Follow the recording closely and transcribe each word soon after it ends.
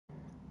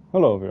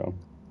Hello everyone,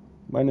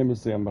 my name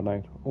is the Ember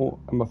Knight, or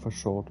Ember for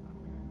short.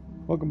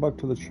 Welcome back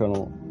to the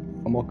channel,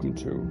 and welcome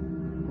to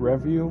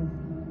Reveil?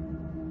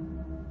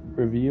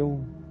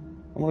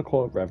 I'm gonna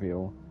call it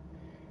Reveil.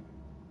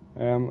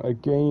 A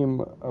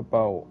game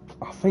about,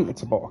 I think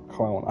it's about a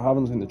clown. I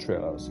haven't seen the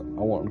trailers, I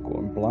wanted to go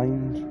in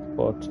blind,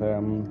 but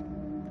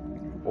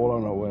all I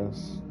know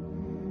is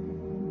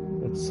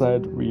it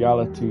said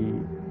reality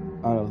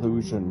and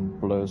illusion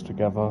blurs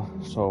together,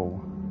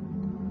 so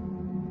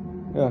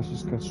yeah, let's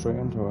just get straight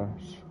into it.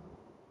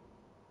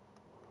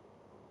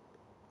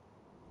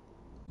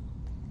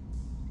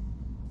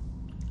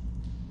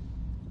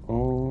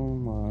 Oh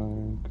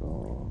my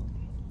god.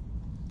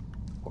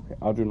 Okay,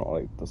 I do not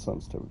like the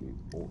sensitivity.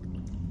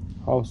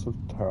 House of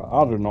Terror.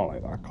 I do not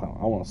like that clown.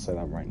 I want to say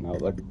that right now.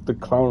 Like the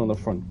clown on the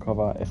front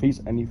cover, if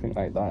he's anything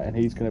like that and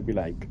he's gonna be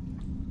like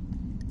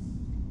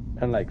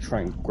and like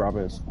try and grab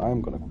us,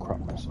 I'm gonna crap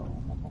myself.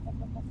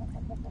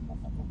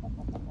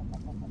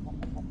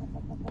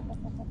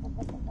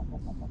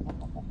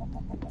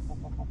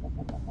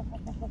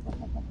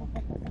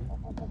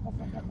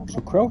 So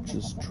crouch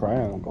is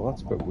triangle,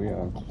 that's a bit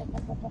weird.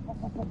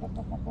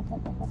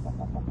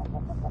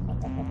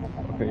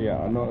 Okay, yeah,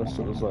 I noticed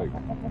it was like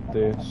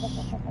this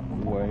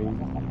way.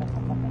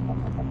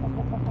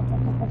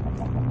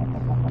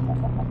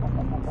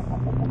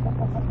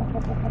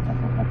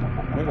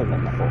 I think I've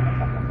done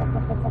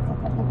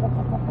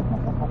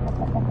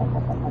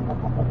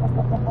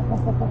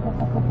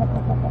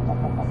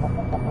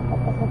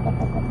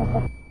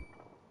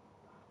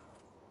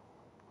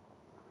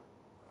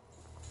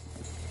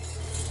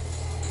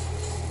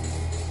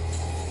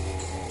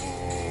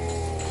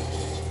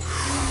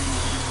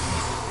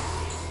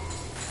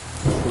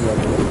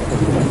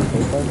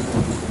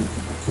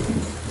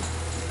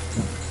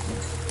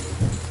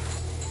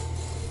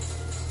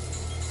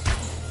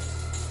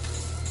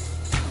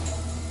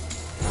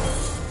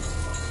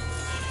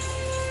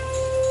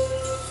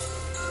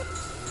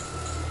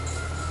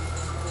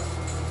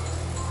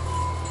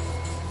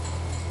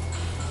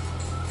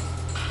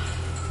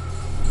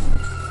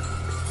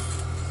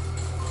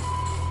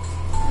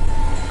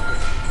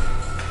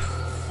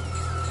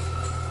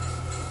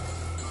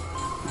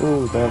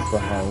Oh, there's the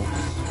house.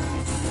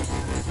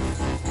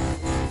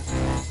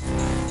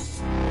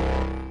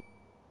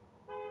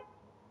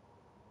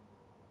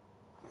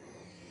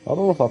 I don't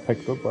know if I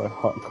picked up, but a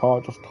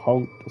car just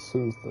honked as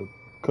soon as the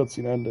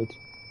cutscene ended.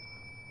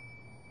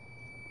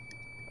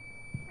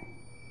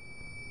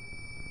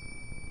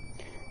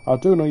 I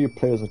do know you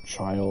play as a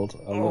child,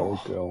 a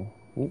little girl.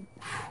 Ooh.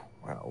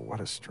 Wow,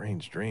 what a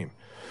strange dream.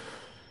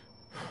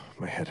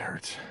 My head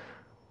hurts.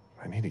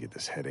 I need to get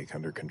this headache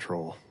under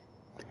control.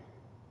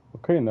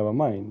 Okay, never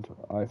mind.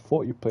 I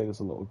thought you played as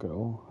a little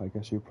girl. I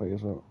guess you play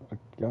as a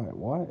guy.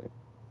 Why?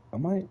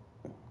 Am I...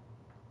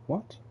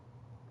 What?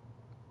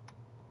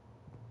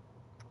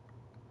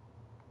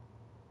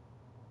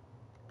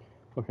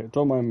 Okay,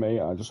 don't mind me.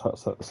 I just had to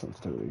set the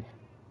sensitivity.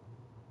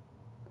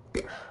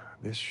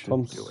 This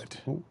should do it.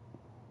 Oh.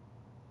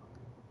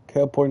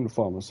 Care Point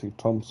Pharmacy,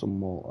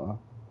 Thompson Water.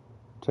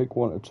 Take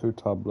 1 to 2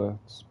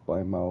 tablets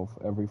by mouth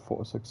every 4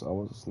 to 6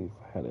 hours to sleep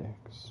for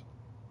headaches.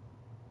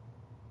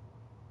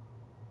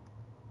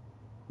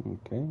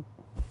 Okay.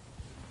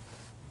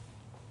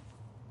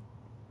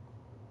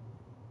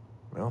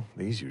 Well,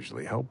 these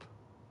usually help.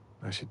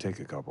 I should take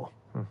a couple.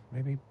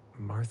 Maybe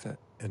Martha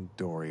and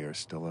Dory are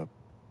still up.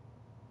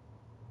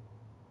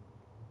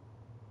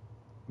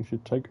 You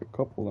should take a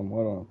couple, then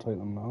why don't I take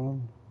them now?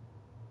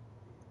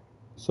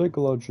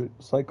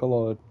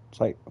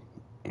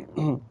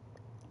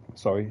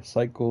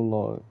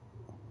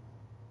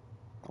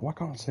 Why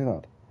can't I say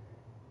that?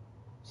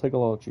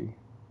 Psychology.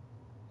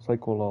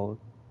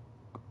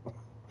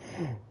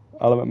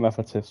 Element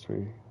Methods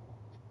History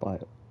by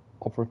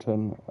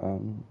Overton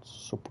and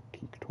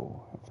Subkikto,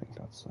 I think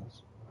that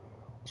says.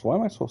 So why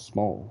am I so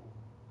small?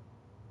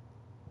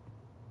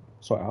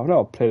 Sorry, I've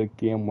never played a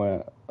game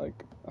where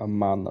like a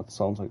man that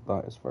sounds like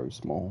that is very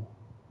small.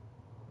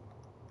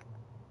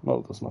 Not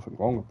that there's nothing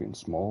wrong with being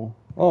small.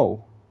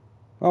 Oh,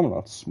 I'm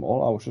not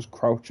small, I was just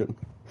crouching.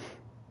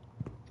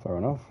 Fair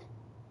enough.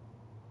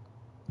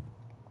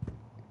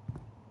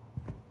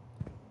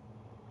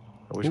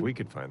 I wish we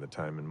could find the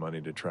time and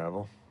money to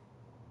travel.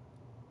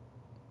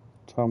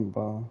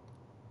 Tamba.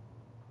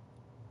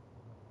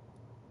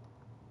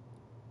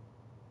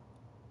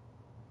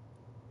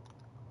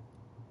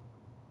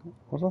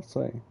 What does that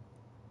say?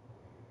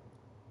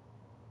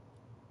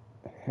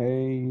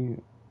 Hey,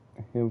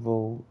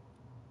 Hivel.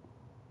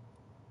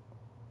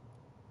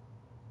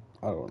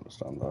 I don't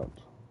understand that.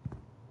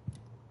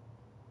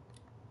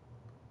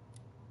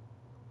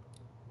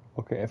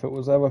 Okay, if it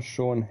was ever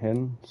shown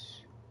hints.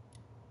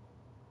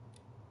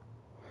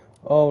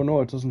 Oh no,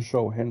 it doesn't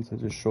show hints,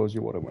 it just shows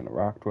you what it will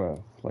interact with.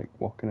 Like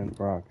what can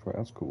interact, right?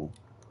 That's cool.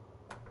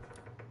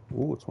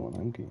 Ooh, it's one of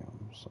them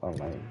games I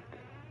like.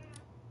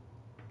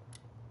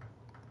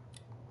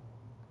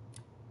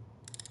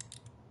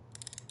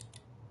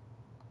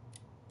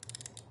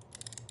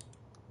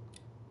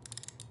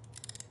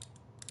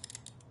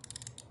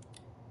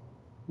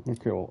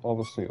 Okay, well,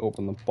 obviously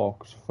open the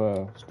box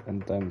first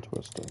and then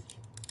twist it.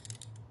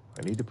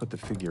 I need to put the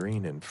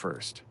figurine in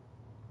first.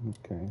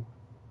 Okay.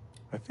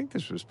 I think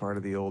this was part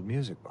of the old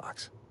music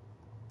box.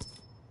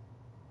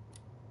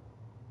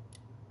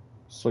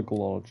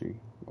 Psychology.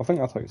 I think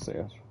that's how you say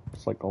it.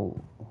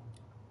 Psychology.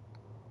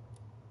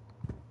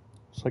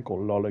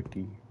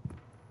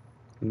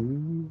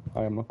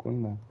 I am not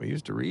going there. We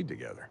used to read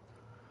together.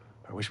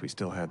 I wish we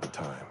still had the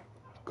time.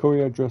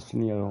 Courier dressed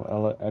in yellow,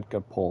 Ella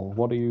Edgar Paul.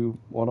 What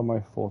are my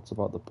thoughts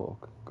about the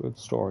book? Good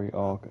story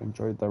arc,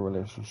 enjoyed their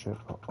relationship,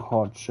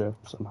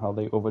 hardships, and how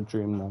they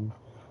overcame them.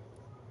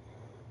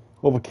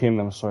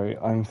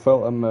 I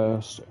felt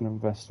immersed and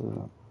invested in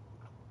it.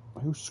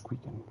 Who's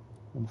squeaking?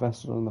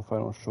 Invested in the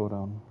final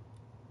showdown.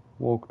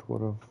 Walker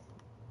would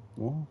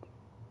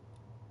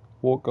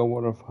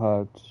have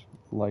had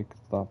liked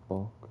that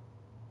book.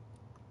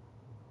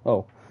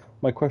 Oh,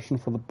 my question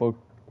for the book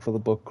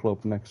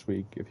club next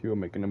week, if you were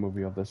making a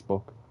movie of this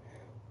book,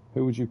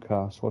 who would you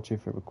cast? What's your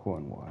favorite quote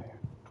and why?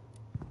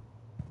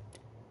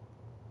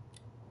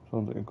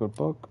 Sounds like a good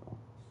book.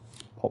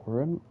 Pop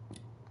her in.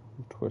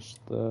 Twist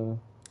the...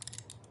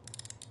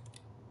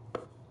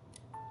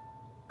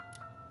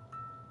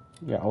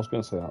 Yeah, I was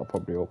going to say that'll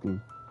probably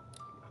open.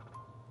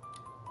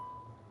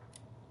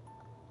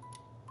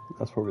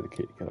 That's probably the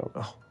key to get out.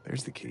 Oh,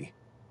 there's the key.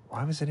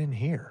 Why was it in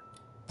here?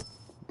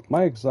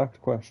 My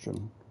exact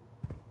question.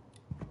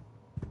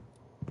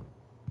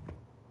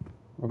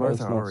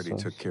 Martha already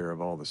took care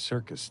of all the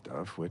circus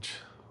stuff,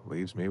 which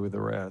leaves me with the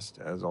rest,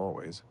 as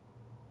always.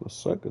 The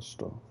circus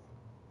stuff.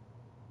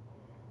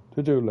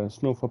 To-do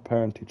list. No for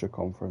parent-teacher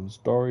conference.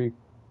 Dory,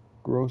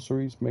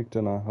 groceries, make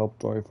dinner, help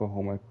Dory for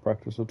homework,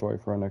 practice with Dory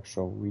for our next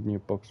show, read new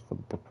books for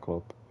the book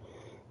club.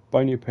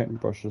 Buy new paint and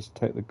brushes,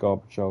 take the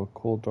garbage out,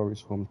 call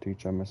Dory's home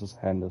teacher, Mrs.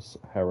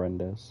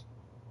 Hernandez.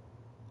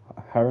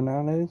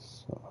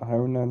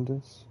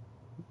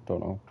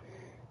 Don't know.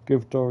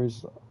 Give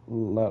Dory's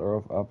letter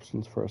of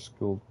absence for a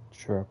school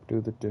trip,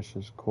 do the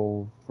dishes,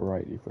 call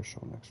Variety for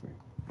show next week.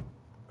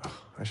 Ugh,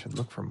 I should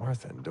look for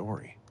Martha and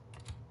Dory.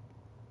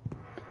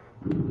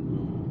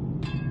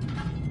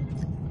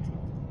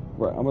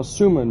 Right, I'm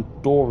assuming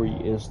Dory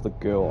is the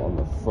girl on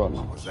the front.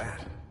 What was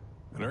that?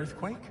 An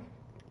earthquake?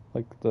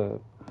 Like the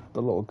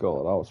little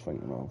girl that I was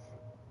thinking of.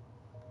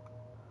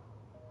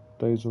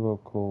 Days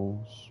without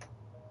calls.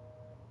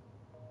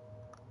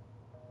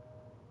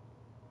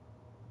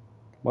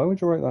 Why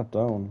would you write that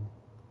down?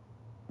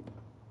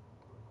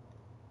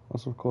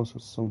 Unless of course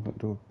it's something to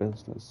do with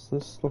business.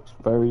 This looks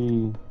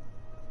very...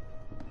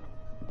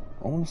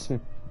 I want to say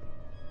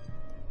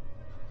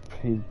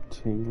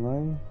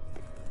PT-like.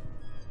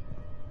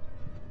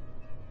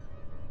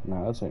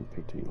 Nah, this ain't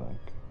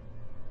PT-like.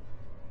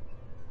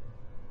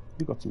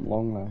 You got some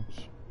long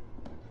legs.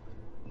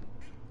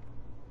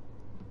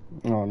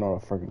 Oh, not a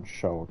friggin'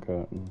 shower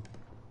curtain.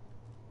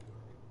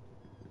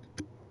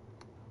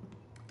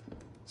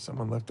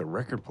 Someone left a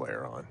record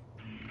player on.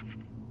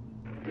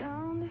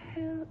 Down the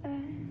hill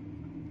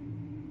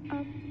and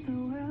up the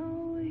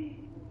well we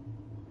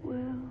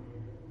will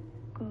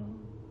go.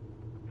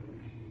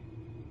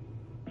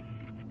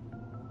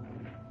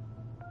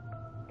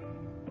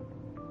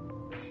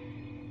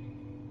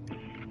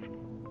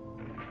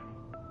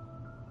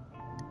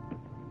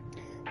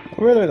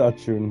 I really like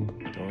that tune.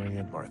 Dory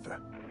and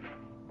Martha.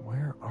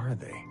 Where are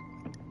they?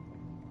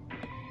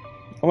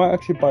 I might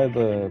actually buy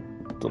the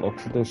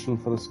deluxe edition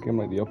for this game,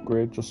 like the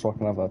upgrade, just so I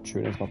can have that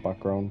tune as my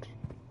background.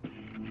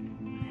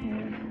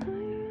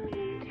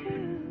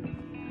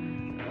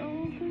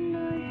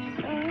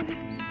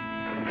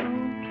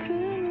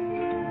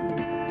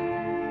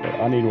 But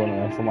I need one of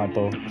them for my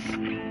books.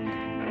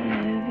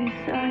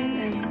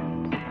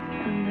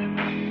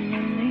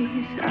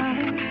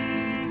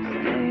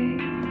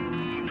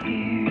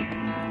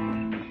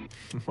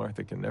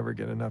 Martha can never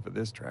get enough of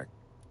this track.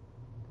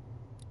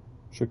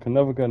 She can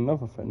never get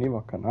enough of it,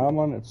 neither can I,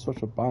 man. It's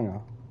such a banger.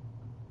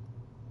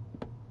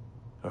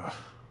 Ugh,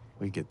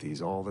 we get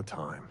these all the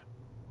time.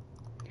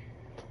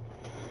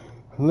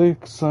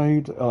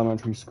 Lakeside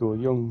Elementary School,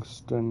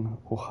 Youngstown,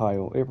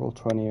 Ohio, April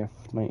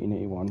 20th,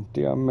 1981.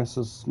 Dear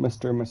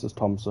Mr. and Mrs.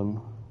 Thompson,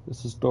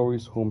 this is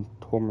Dory's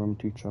homeroom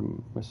teacher,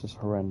 Mrs.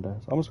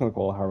 Hernandez. I'm just going to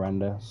call her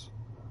Hernandez.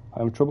 I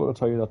am troubled to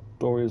tell you that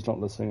Dory is not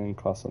listening in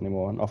class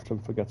anymore and often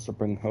forgets to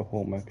bring her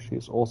homework. She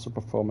is also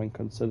performing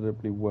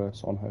considerably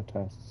worse on her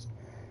tests.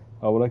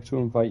 I would like to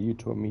invite you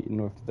to a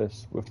meeting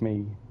with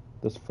me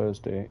this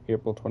Thursday,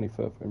 April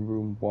 25th, in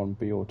room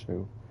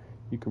 1B02.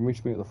 You can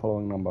reach me at the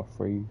following number,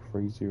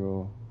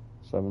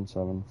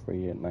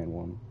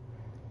 330-773891.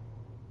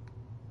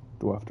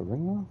 Do I have to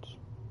ring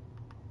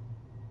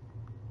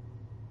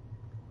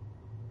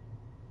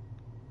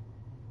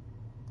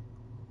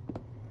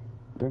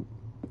that? Okay.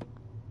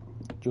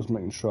 Just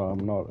making sure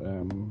I'm not,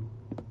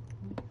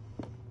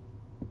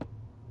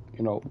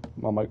 you know,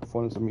 my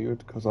microphone is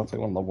muted, because that's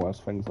like one of the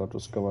worst things I've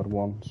discovered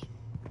once.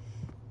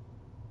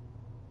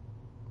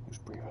 Who's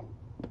breathing?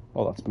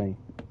 Oh, that's me.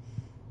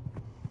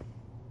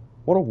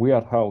 What a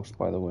weird house,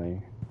 by the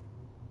way.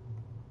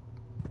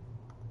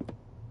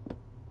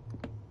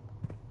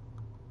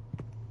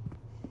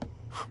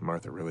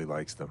 Martha really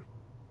likes them.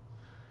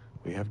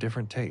 We have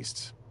different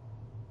tastes.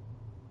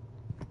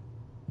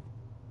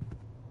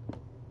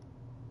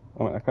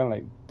 I mean, I kind of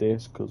like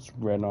this because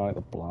red and I like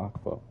the black,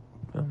 but...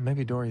 Well,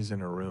 maybe Dory's in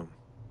her room.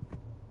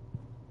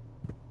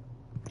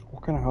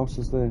 What kind of house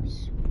is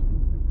this?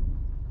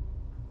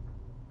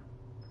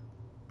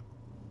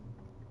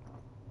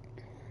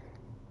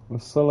 We're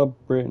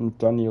celebrating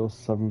Daniel's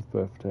 7th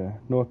birthday.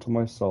 Note to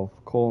myself,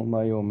 call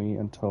Naomi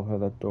and tell her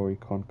that Dory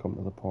can't come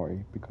to the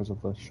party because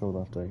of the show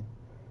that day.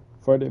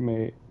 Friday,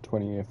 May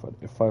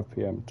 28th at 5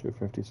 p.m.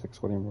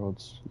 256 William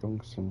Roads,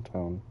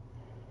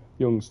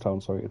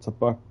 Youngstown, sorry. It's a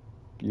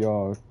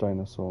backyard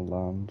dinosaur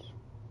land.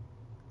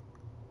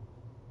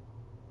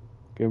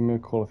 Give me a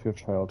call if your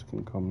child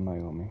can come,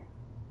 Naomi.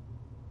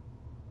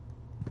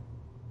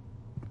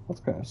 That's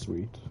kind of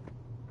sweet.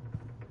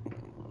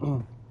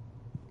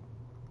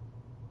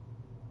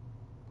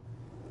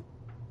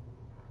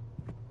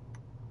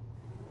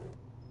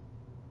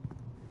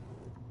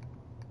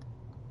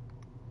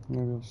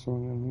 Maybe I'll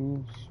swing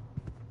in these.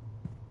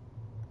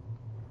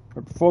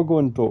 Right, before I go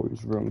in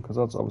Dory's room, because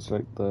that's obviously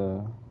like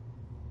the...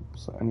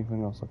 Is there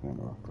anything else I can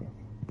interact with?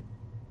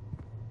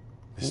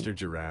 Mr.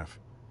 Giraffe.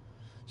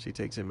 She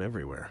takes him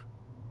everywhere.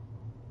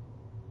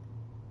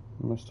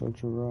 Mr.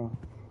 Giraffe.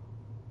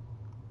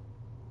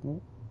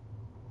 Yep.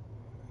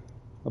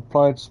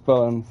 Applied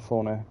spelling,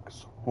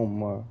 phonics,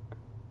 homework.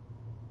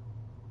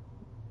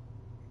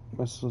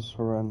 Mrs.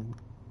 Horrendous.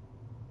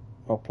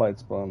 Applied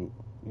spelling,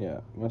 yeah.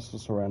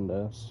 Mrs.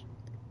 Horrendous.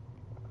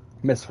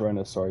 Miss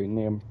Horrendous, sorry.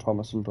 Name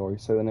Thomas and Dory.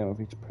 Say the name of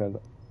each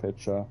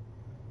picture.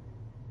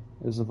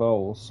 Is the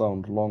vowel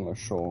sound long or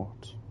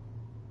short?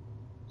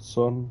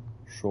 Sun,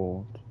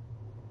 short.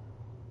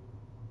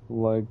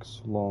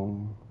 Legs,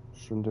 long.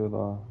 Shouldn't do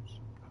that.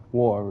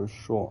 Water is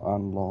short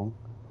and long.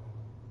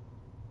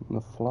 And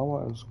the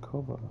flower is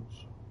covered.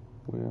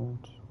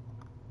 Weird.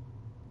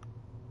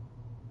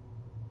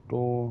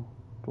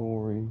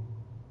 Dory,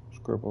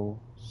 scribble,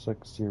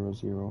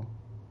 600.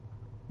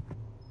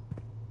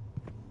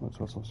 That's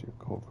obviously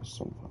a code for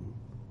something.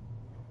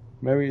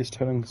 Mary is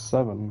turning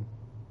 7.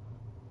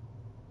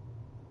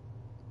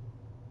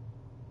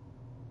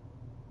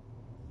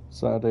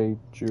 Saturday,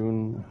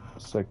 June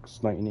 6,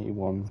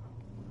 1981.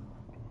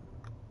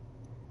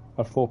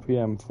 At 4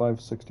 p.m,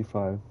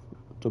 565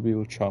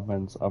 W.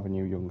 Chapman's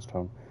Avenue,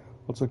 Youngstown.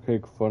 Lots of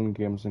cake, fun,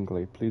 games, and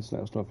glee. Please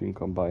let us know if you can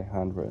come by.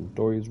 Handwritten.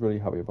 Dory is really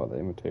happy about the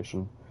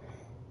invitation,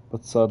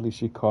 but sadly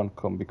she can't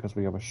come because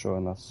we have a show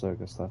in that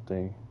circus that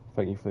day.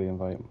 Thank you for the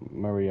invite.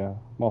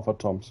 Martha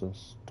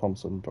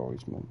Thompson,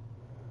 Dory's mum.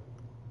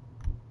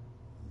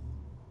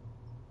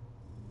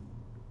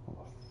 What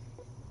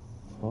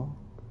the fuck?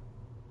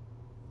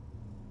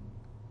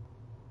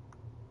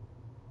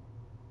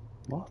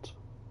 What?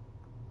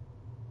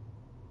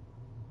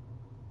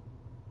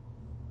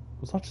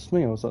 Was that just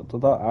me, or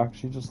did that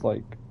actually just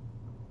like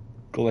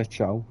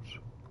glitch out?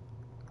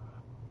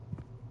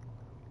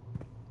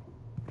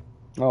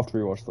 I'll have to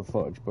rewatch the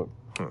footage, but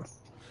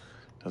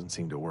Doesn't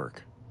seem to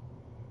work.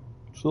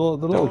 so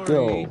the little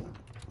Dory. girl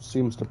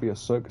seems to be a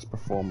circus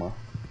performer.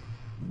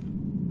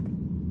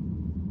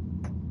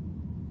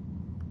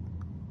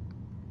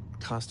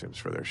 Costumes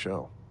for their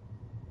show.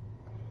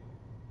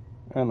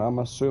 And I'm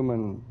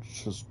assuming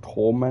she's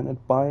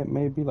tormented by it,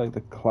 maybe? Like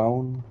the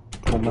clown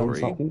torments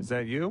Dory, her. is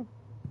that you?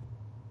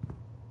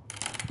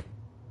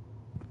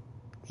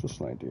 It's just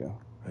an idea.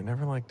 I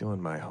never like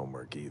doing my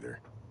homework either.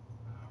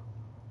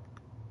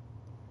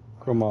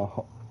 Grammar,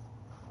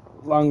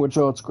 language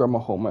arts, grammar,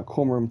 homework,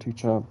 homeroom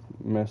teacher,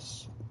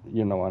 Miss,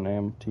 you know her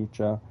name,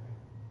 teacher.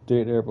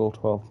 Date April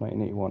 12,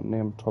 1981.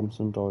 Name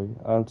Thompson Dory.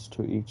 Adds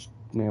to each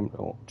named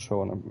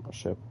show on a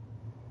ship.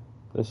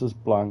 This is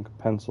blank.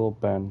 Pencil,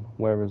 Ben.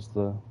 Where is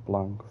the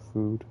blank?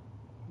 Food.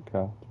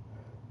 Cat.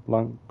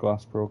 Blank.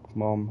 Glass broke.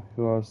 Mom.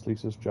 Who has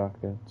Lisa's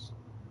jackets?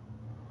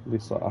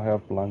 Lisa, I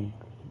have blank.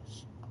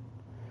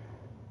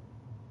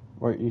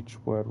 Write each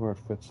word where it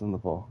fits in the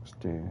box,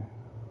 dear.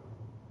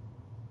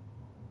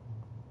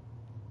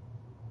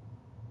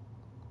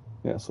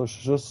 Yeah, so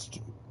she just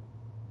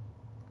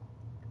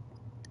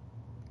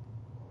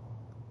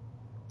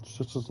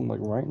doesn't like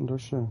writing,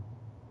 does she?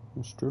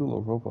 Just drew a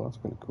little robot, that's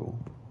kind of cool.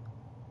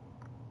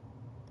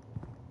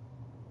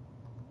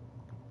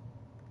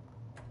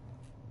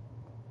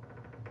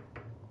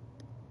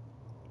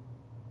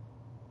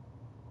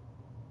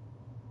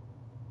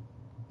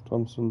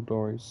 Thompson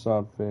Dory,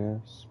 sad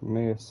face,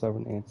 May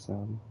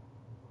 787.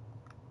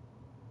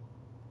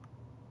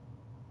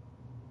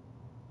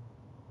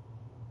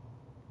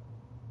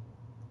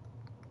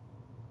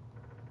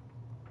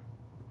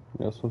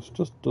 Yeah, so she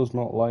just does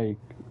not like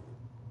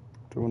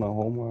doing her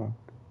homework.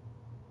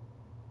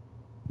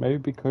 Maybe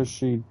because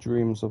she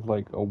dreams of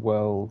like a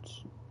world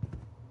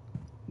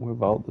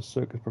without the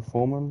circus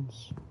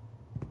performance.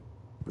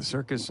 The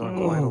circus saw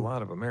quite a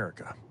lot of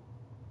America.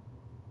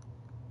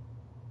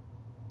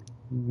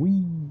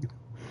 Wee.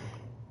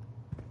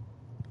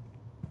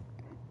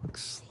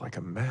 Looks like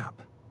a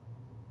map.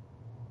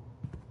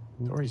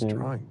 Dory's Okay.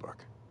 drawing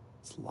book.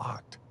 It's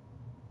locked.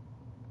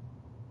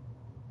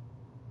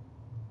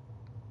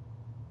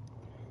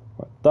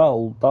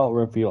 That'll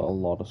reveal a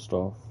lot of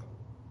stuff.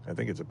 I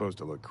think it's supposed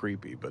to look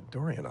creepy, but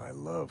Dory and I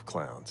love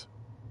clowns.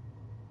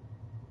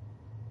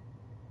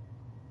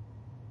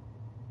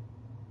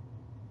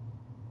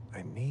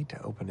 I need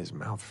to open his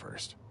mouth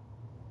first.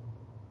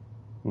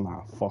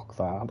 Nah, fuck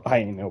that. I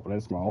ain't opening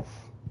his mouth.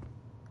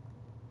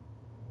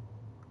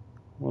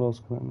 What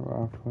else can I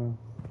interact with?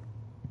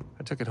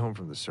 I took it home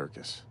from the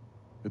circus.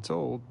 It's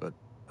old, but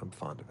I'm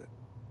fond of it.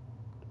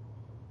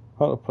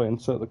 How to play,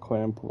 insert the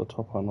coin and pull the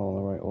top handle on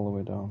the right all the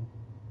way down.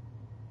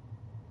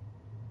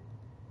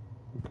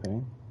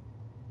 Okay.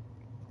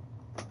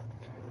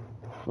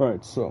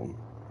 Right, so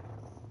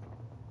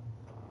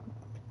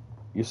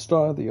you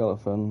start at the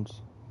elephant,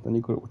 then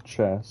you go to a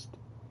chest.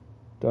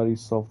 Daddy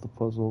solved the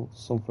puzzle,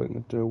 something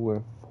to do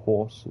with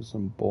horses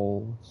and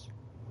balls.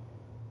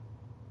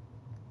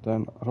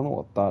 Then, I don't know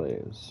what that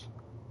is.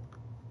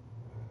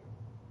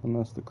 And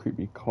that's the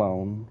creepy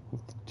clown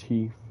with the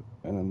teeth,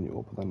 and then you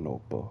open the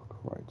notebook.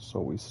 Right,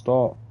 so we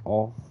start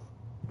off.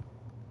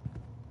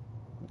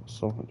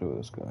 Something to do with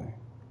this guy.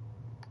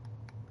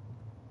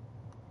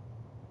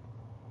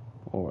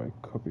 Alright,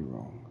 could be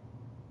wrong.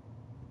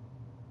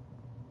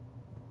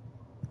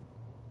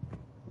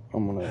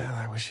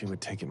 I wish she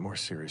would take it more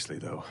seriously,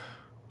 though.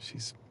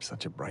 She's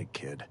such a bright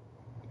kid.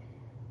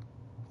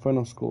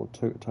 Final score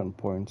 2 to 10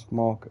 points.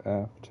 Mark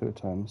F 2 to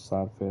 10.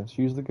 Sad face.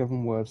 Use the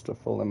given words to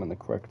fill them in the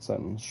correct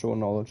sentence. Show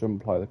knowledge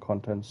and apply the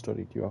content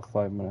studied. You have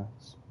 5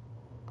 minutes.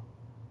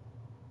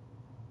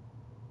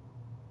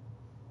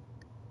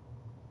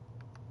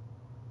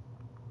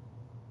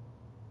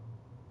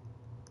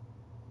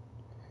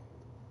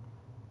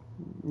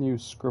 You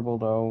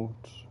scribbled out.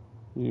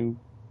 You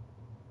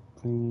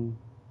thingy.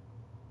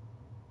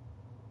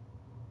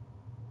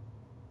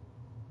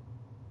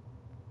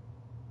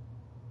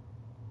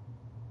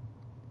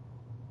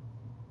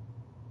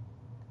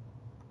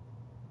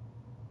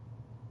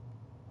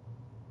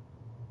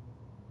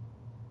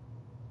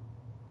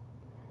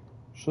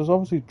 She's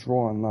obviously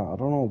drawing that. I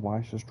don't know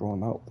why she's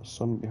drawing that with the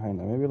sun behind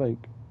her. Maybe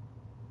like...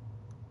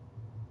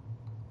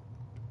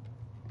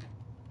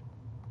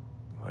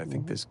 I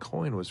think this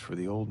coin was for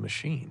the old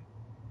machine.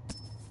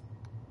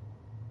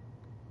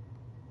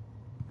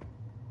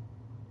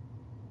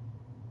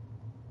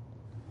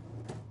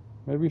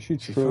 Maybe she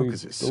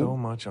focuses so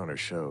much on her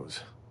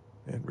shows.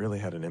 It really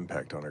had an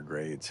impact on her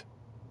grades.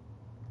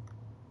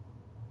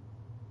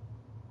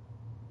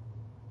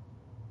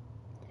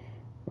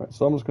 Right,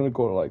 so I'm just going to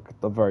go to like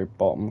the very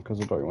bottom because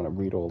I don't want to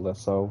read all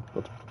this out.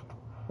 But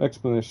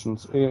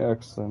explanations,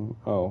 AX then,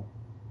 oh.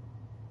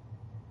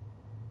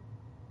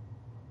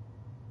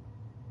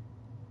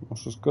 I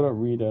was just good at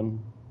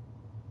reading.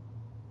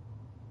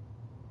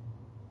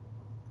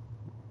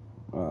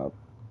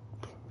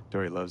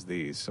 Dory loves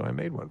these, so I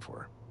made one for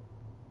her.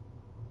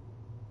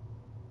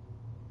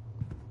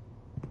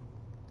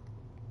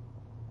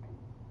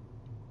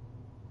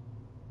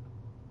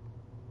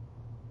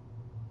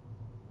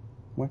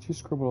 Why'd you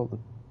scribble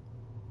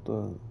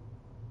all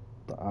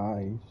the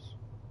eyes?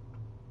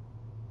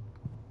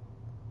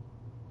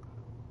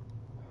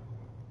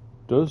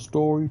 Does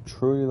Dory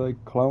truly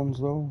like clowns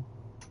though?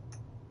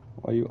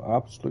 Are you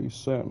absolutely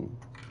certain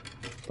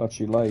that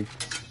she likes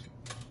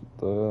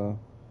the...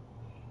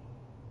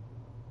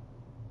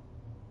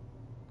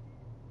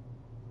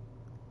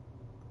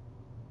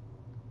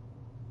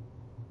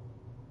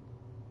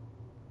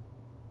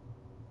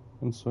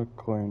 Insert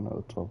coin at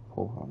the top,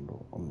 pull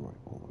handle on the right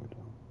all the way down.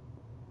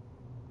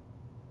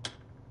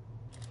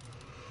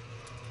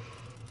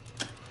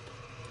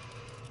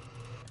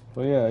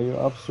 But yeah, are you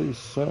absolutely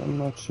certain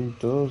that she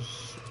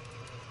does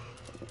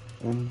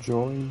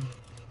enjoy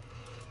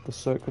the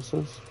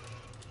circuses?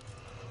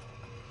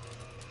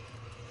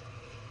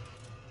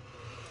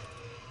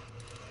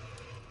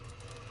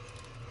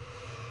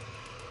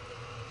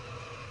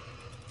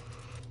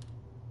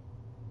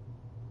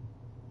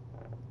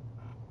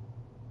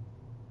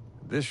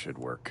 This should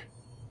work.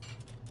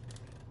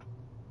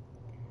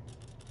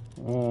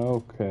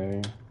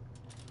 Okay.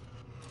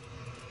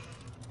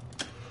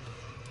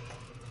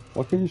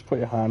 Why can't you just put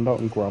your hand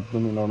out and grab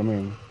them, you know what I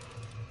mean?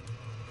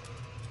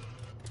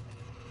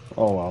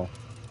 Oh well.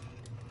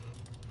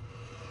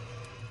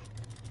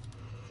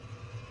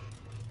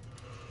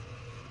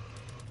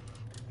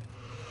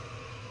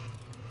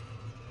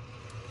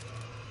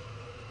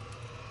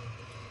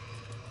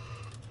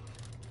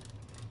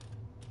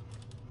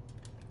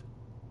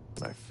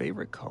 My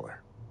favorite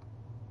color.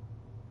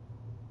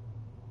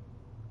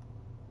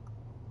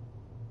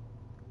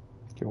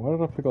 Okay, why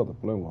did I pick out the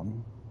blue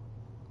one?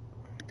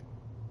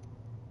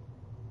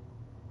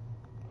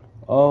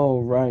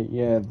 Oh right,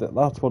 yeah,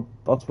 that's what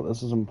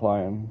this is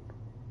implying.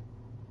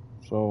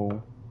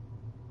 So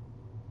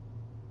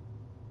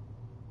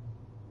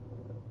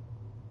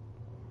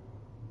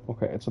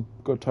okay, it's a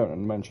good time to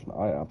mention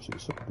I absolutely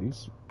suck at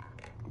these.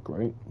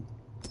 Great.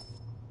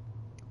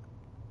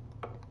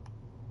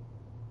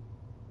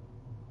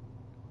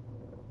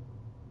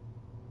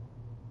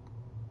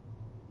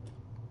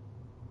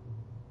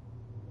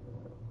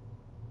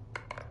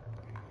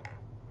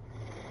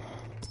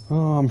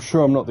 Oh, I'm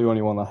sure I'm not the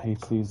only one that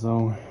hates these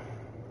though.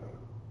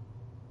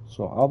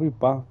 So I'll be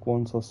back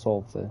once I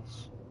solve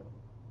this.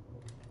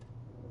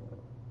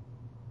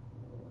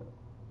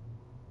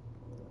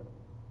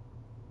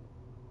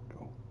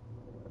 Go.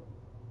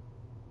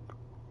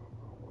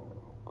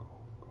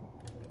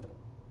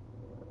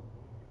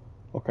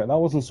 Okay, that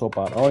wasn't so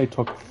bad. I only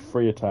took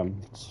 3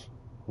 attempts.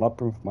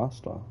 Labyrinth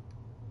Master.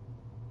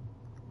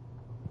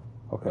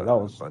 Okay, that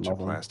was a bunch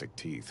nothing. of plastic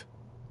teeth.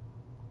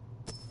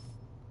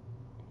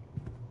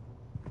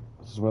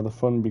 This is where the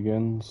fun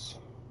begins,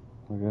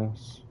 I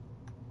guess.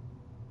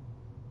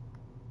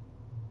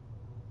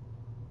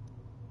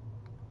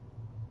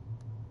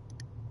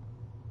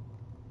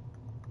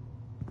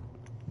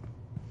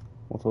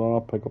 What did I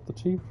not pick up the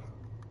teeth?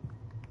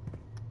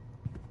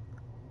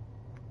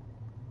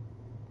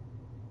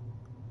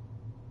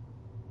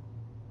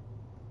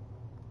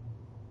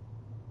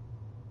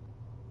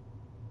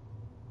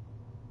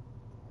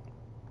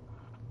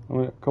 I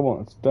mean, come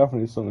on, it's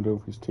definitely something to do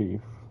with his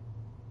teeth.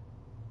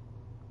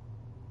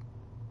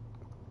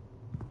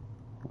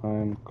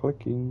 I'm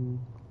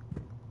clicking.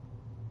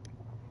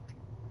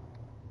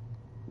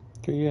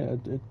 Okay, yeah,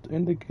 it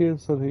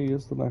indicates that he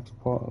is the next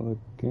part of the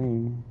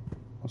game.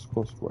 I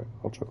suppose, right,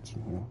 I'll check it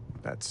from here.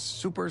 That's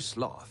Super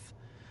Sloth.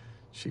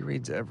 She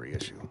reads every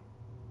issue.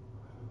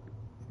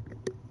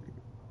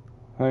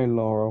 Hey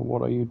Laura,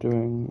 what are you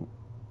doing?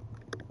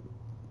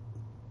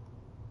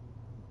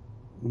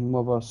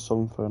 Mother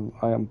something.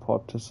 I am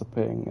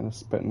participating in a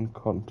spitting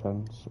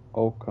contest.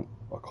 A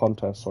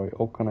contest, sorry.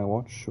 Oh, can I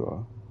watch?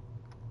 Sure.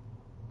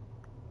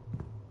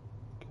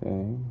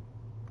 Okay.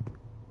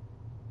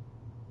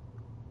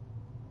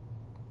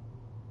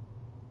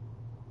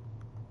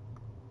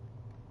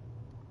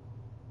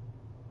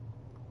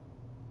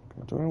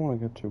 I don't want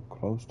to get too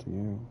close to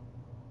you.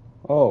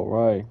 Oh,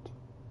 right.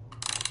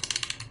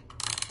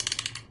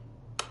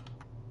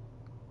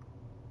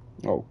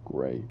 Oh,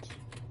 great.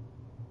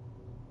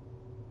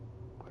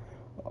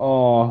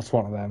 Oh, it's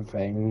one of them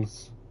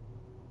things.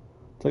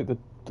 It's like the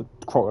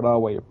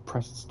crocodile where you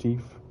press its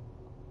teeth.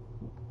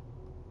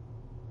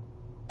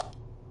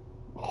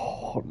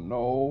 Oh,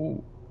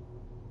 no.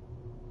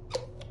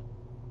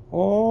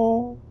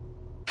 Oh.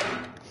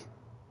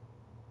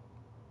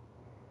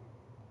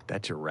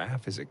 That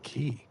giraffe is a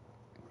key.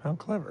 How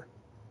clever.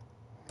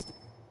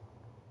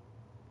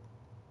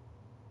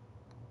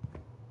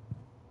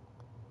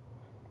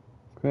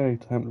 Okay,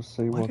 time to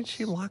see Why what's... did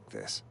she lock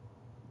this?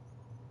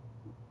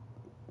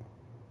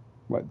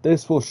 Right,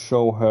 this will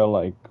show her,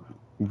 like,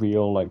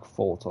 real, like,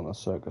 faults on the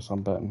circus,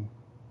 I'm betting.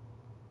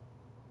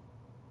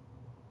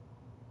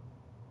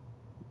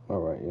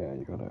 Alright, yeah,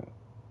 you gotta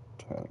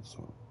turn it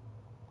so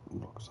it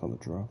looks how the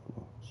giraffe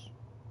looks.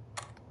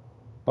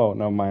 Oh,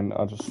 no, mind,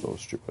 I just thought it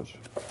was stupid.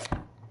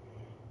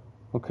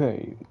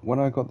 Okay, when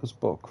I got this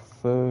book,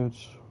 3rd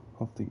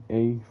of the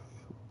 8th,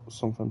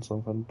 something,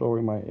 something,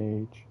 during my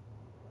age.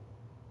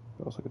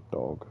 It was like a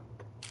dog.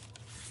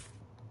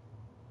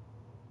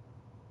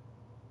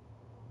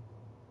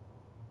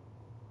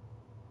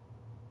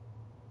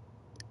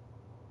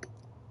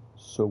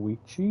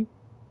 Soichi?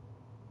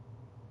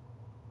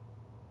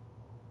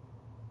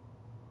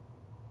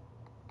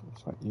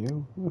 Is that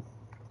you?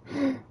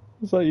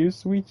 Is that you,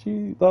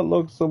 Soichi? That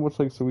looks so much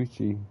like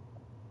Soichi.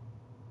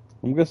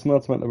 I'm guessing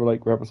that's meant to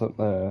like represent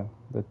the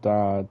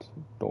dad,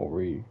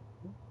 Dory,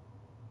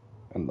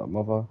 and the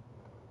mother.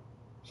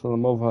 So the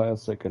mother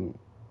is like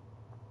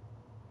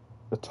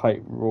a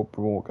tightrope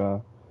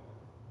walker.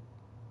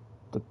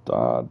 The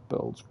dad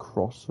builds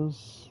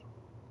crosses.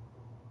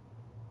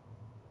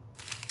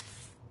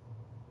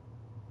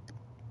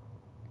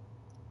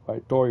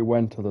 Right, Dory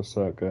went to the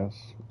circus.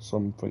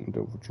 Something to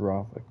do with a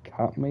giraffe, a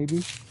cat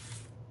maybe?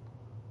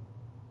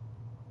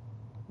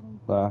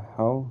 The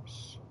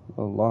house,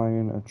 a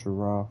lion, a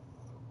giraffe,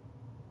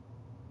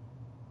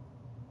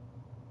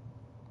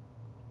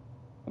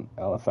 an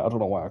elephant. I don't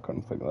know why I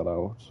couldn't figure that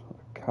out.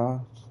 A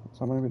cat. Is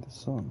that maybe the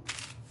sun?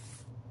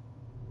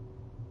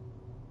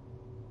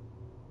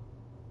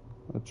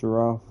 A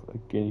giraffe, a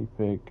guinea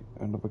pig,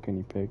 another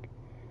guinea pig.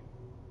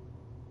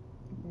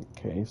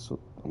 Okay, so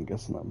I'm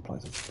guessing that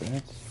implies it's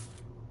dead.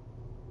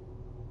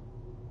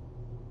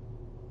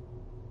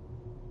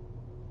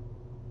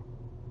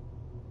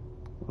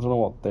 I don't know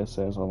what this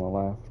is on the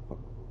left, but...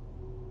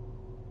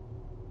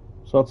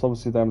 So that's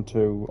obviously them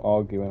two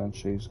arguing and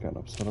she's getting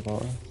upset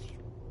about it.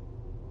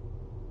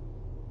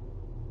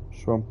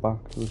 So I'm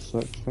back to the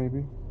circus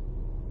maybe?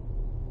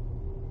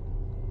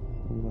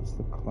 Maybe that's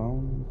the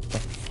clown, the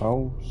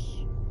house.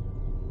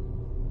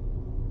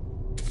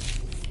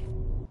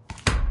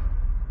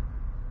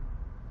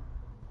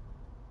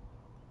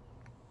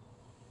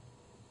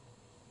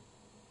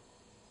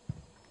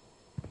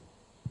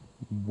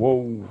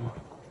 Whoa.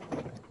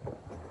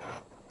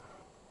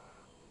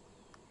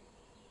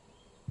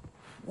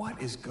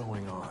 What is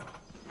going on?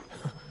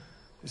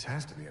 This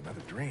has to be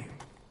another dream.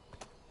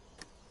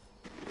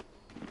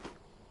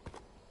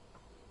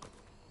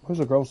 Why is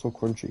the ground so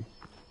crunchy?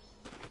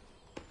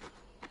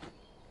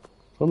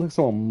 Sounds like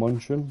someone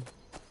munching.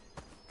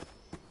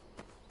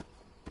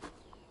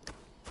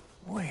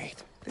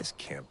 This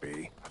can't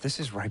be. This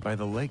is right by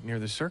the lake near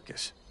the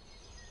circus.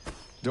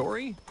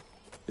 Dory?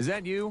 Is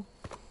that you?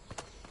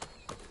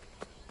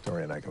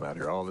 Dory and I come out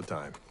here all the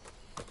time.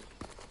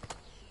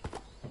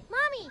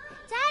 Mommy!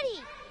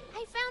 Daddy!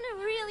 I found a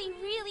really,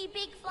 really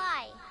big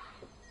fly.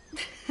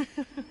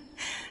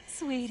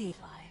 Sweetie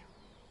fly.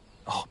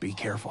 Oh, be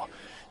careful.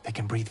 They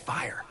can breathe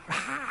fire.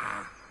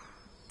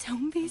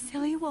 Don't be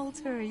silly,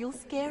 Walter. You'll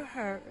scare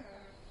her.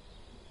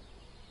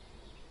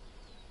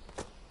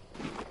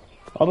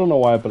 I don't know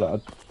why,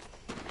 but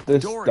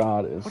this Dory,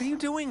 dad is... what are you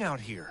doing out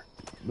here?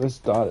 This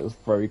dad is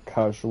very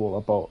casual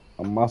about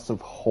a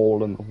massive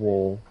hole in the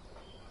wall,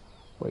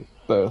 like,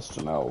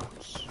 bursting out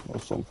or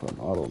something.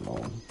 I don't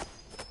know.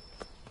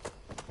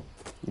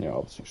 Yeah,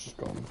 obviously she's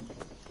gone.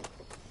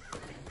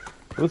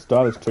 This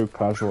dad is too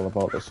casual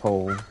about this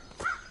whole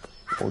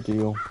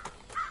ordeal.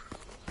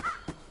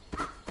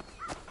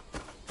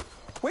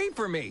 Wait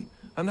for me!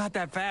 I'm not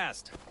that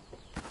fast.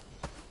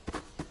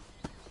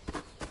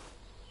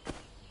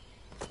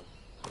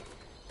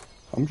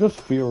 I'm just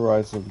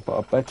theorizing, but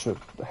I bet you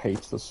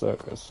hates the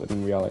circus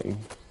in reality.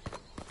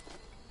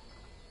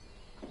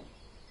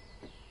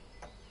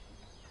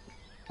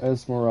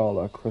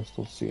 Esmeralda,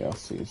 Crystal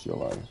CSC is your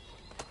life.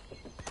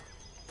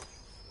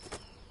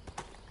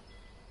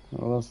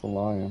 Oh, that's the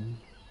lion.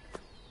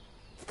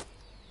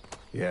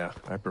 Yeah,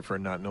 I prefer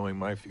not knowing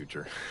my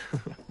future.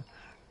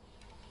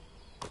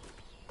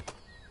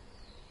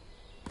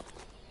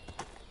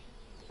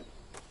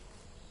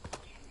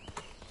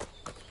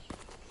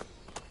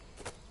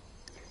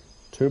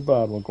 Too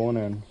bad, we're going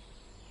in.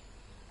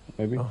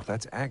 Maybe? Oh,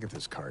 that's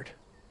Agatha's card.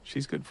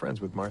 She's good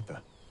friends with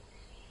Martha.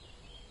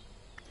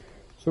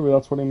 So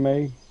that's what he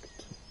made?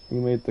 He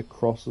made the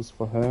crosses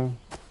for her?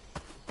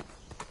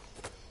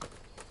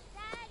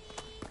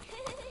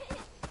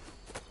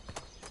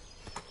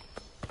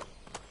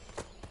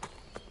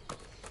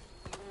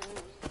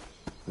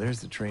 There's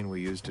the train we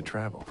use to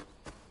travel.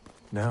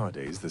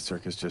 Nowadays, the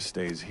circus just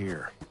stays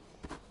here.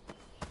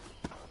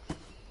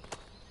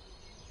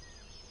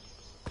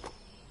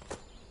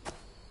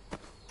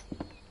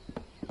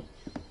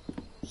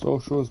 So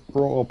she was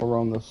brought up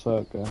around the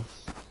circus.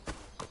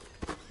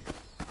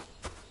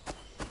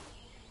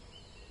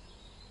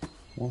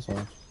 What's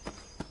that?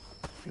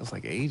 Feels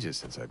like ages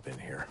since I've been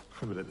here,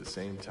 but at the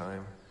same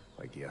time,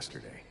 like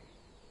yesterday.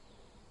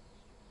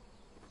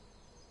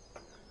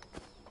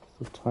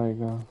 The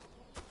tiger.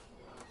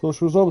 So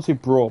she was obviously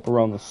brought up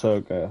around the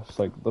circus.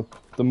 Like,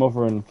 the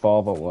mother and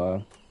father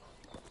were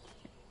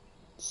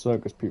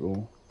circus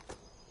people.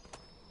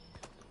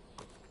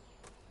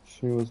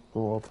 She was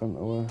brought up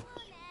into it.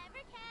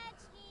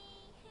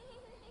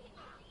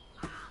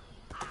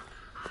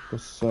 The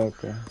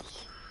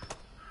circus.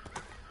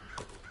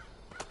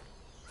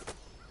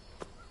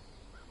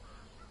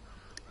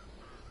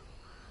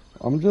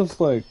 I'm just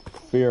like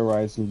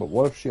theorizing, but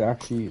what if she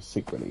actually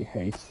secretly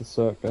hates the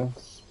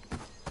circus?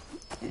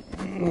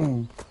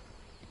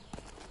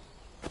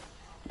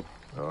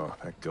 Oh,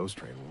 that ghost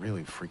train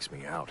really freaks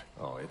me out.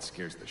 Oh, it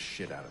scares the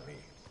shit out of me.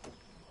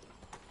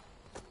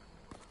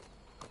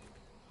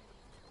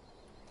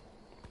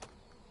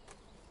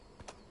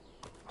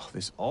 Oh,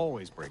 this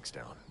always breaks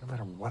down, no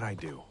matter what I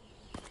do.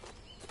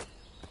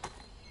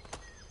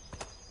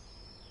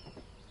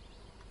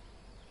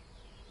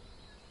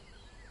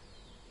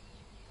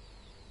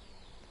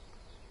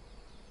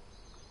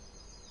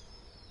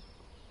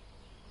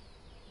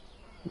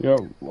 Yeah,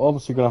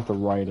 obviously gonna have to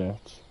write it.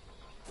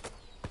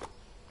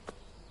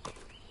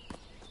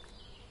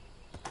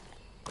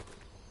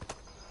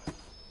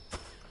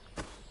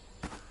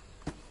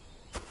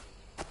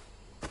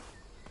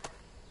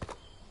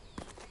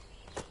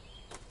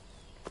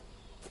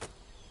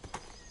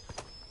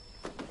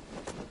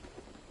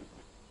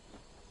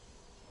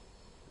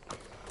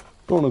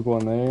 Don't wanna go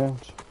in there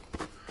yet.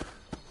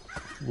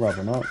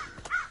 Rather not.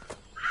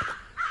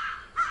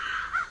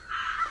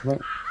 Right.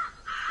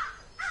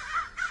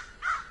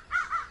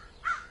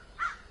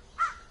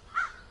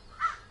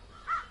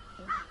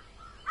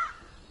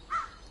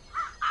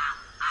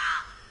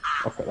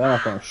 Okay, they're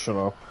not gonna shut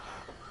up.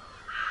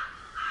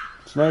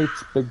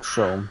 Tonight's big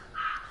show.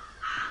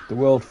 The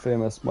world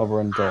famous mother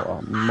and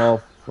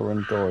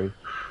Dory,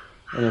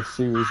 in a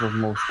series of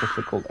most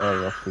difficult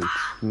area feats,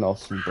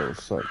 Nelsonville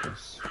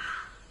Circus.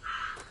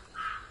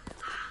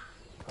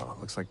 Oh, it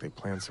looks like they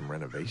planned some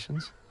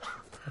renovations.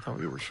 I thought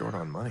we were short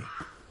on money.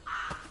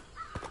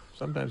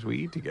 Sometimes we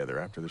eat together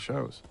after the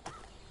shows.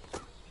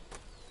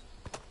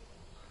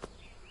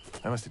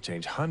 I must have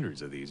changed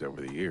hundreds of these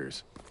over the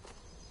years.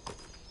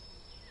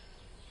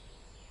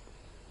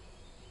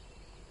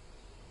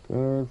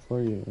 Good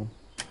for you.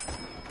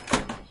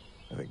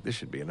 I think this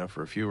should be enough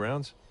for a few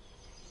rounds.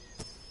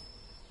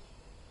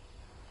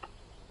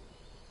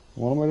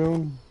 What am I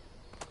doing?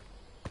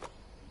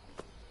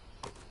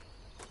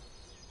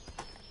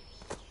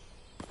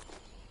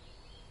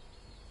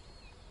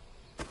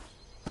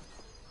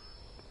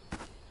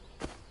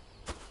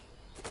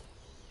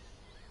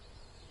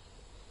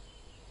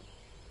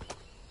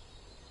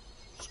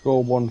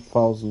 Score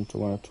 1,000 to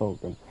win a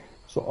token.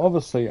 So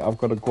obviously I've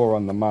got to go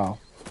around the map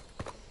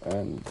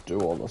and do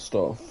all the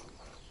stuff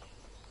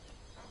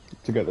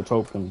to get the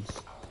tokens.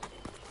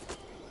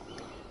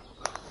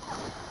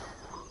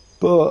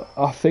 But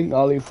I think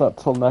I'll leave that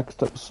till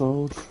next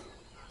episode.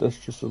 This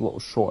is just a little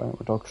short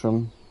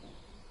introduction.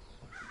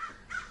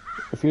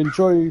 If you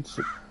enjoyed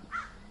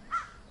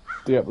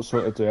the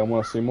episode today and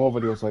want to see more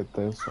videos like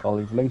this, I'll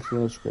leave links in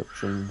the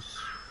description,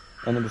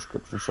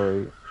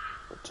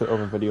 to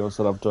other videos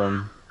that I've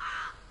done.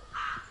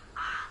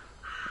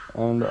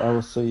 And I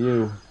will see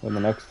you in the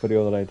next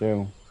video that I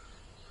do.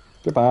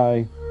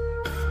 Goodbye.